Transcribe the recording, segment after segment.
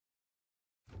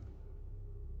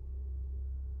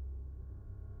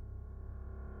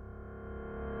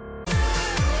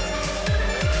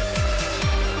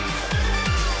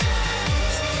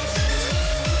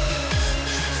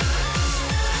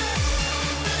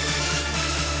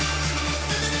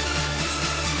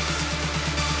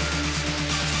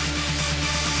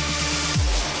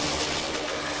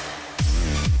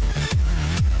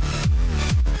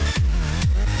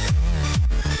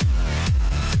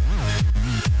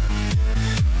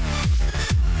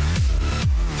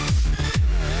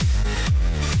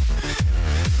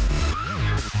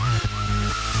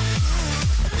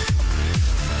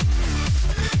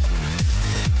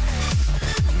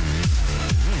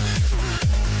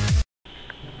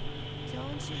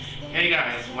Hey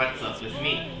guys, what's up? It's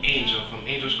me, Angel from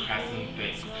Angel's Crafts and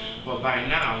Bakes. Well, by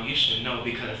now you should know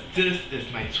because this is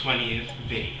my 20th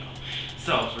video.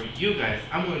 So for you guys,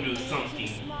 I'm going to do something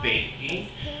baking,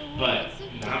 but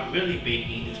not really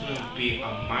baking. It's going to be a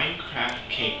Minecraft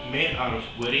cake made out of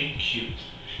wooden cubes.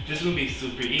 This is going to be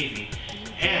super easy.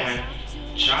 And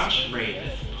Josh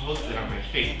Reyes posted on my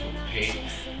Facebook page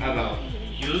about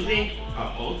using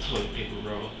an old toilet paper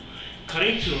roll,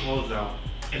 cutting 2 holes out,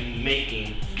 and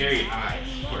making scary eyes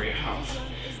for your house.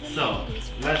 So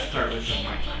let's start with some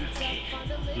Minecraft cake.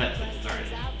 Let's get started.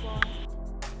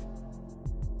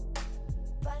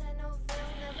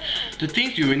 The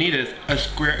things you will need is a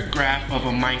square graph of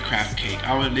a Minecraft cake.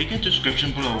 I will link in the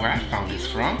description below where I found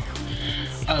this from.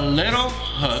 A little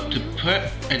hook to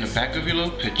put in the back of your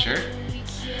little picture.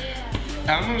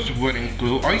 Elmer's wooden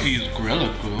glue, or you can use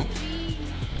Gorilla Glue.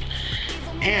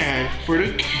 And for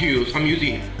the cubes, I'm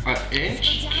using an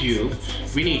inch cube.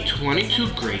 We need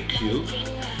 22 gray cubes,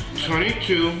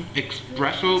 22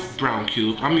 espresso brown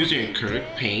cubes. I'm using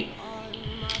acrylic paint,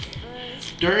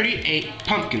 38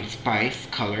 pumpkin spice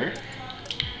color,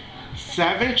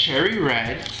 7 cherry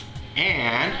reds,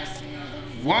 and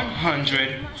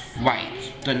 100 whites.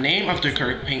 The name of the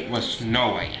acrylic paint was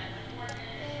Snow White.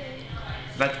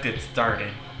 Let's get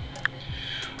started.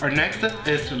 Our next step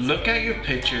is to look at your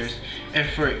pictures, and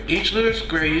for each little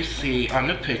square you see on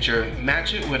the picture,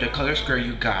 match it with the color square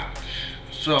you got.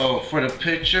 So for the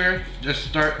picture, just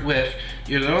start with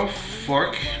your little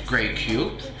 4 gray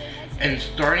cubes and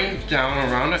starting down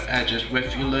around the edges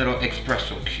with your little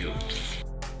espresso cubes.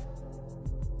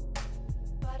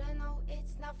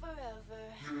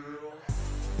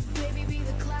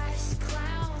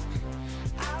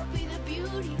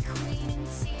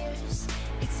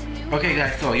 Okay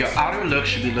guys, so your outer look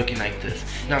should be looking like this.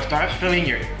 Now start filling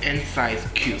your inside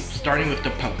cubes, starting with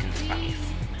the pumpkin spice.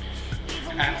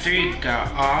 After you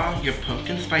got all your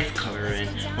pumpkin spice color in,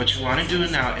 what you want to do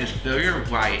now is fill your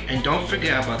white, and don't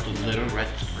forget about the little red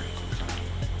sprinkles on it.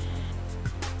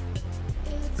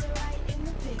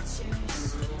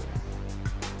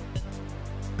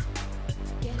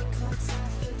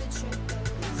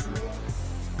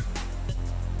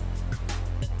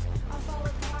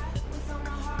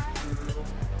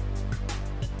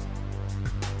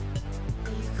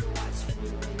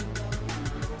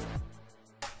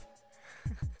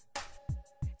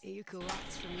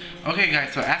 Okay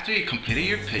guys, so after you completed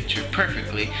your picture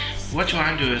perfectly, what you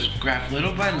want to do is grab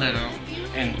little by little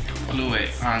and glue it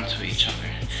onto each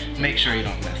other. Make sure you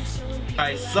don't mess.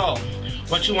 Alright, so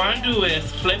what you want to do is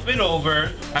flip it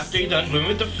over after you're done gluing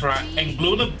with the front and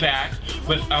glue the back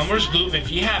with Elmer's glue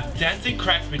if you have dents and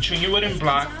cracks between your wooden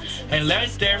blocks, and let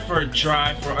it there for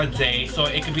dry for a day so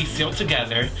it can be sealed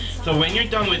together. So when you're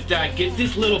done with that, get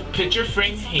this little picture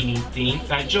frame hanging thing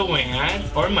at Joanne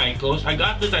or Michael's. I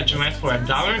got this at Joanne's for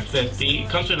 $1.50. It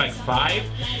comes with like 5,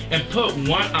 and put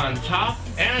one on top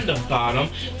and the bottom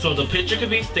so the picture can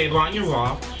be stable on your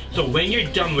wall. So when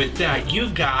you're done with that, you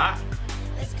got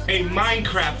a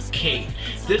Minecraft cake.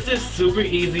 This is super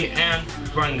easy and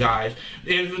fun, guys.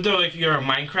 Even though if you're a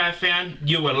Minecraft fan,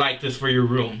 you would like this for your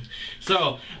room.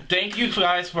 So thank you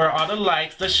guys for all the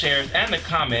likes, the shares, and the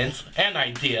comments and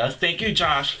ideas. Thank you,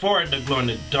 Josh, for the glow in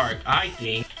the dark eye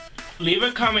thing. Leave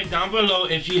a comment down below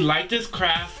if you like this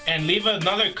craft, and leave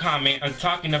another comment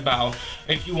talking about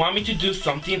if you want me to do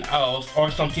something else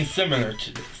or something similar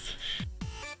to this.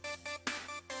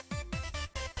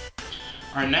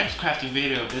 Our next crafting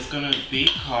video is going to be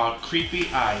called Creepy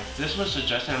Eyes. This was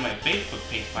suggested on my Facebook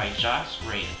page by Josh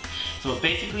Reyes. So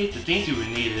basically the things you would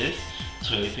need is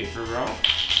toilet paper roll,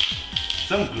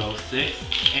 some glow sticks,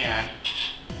 and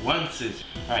 1 scissor.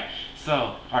 Alright,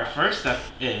 so our first step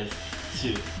is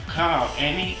to cut out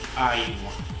any eye you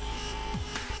want.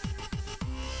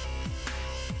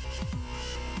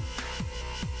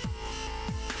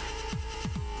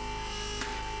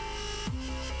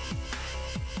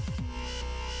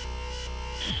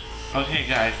 Okay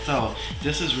guys, so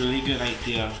this is really good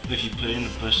idea if you put it in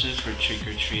the bushes for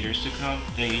trick-or-treaters to come,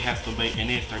 then you have to wait and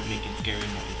they start making scary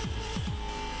noises.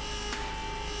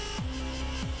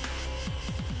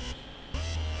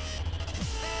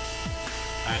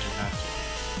 I did not see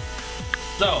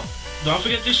it. So, don't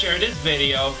forget to share this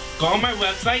video, go on my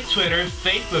website, Twitter,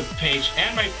 Facebook page,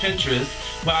 and my Pinterest,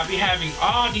 where I'll be having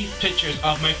all these pictures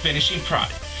of my finishing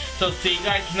product. So see you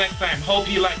guys next time. Hope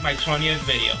you like my 20th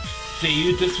video. See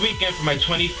you this weekend for my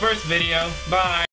 21st video. Bye!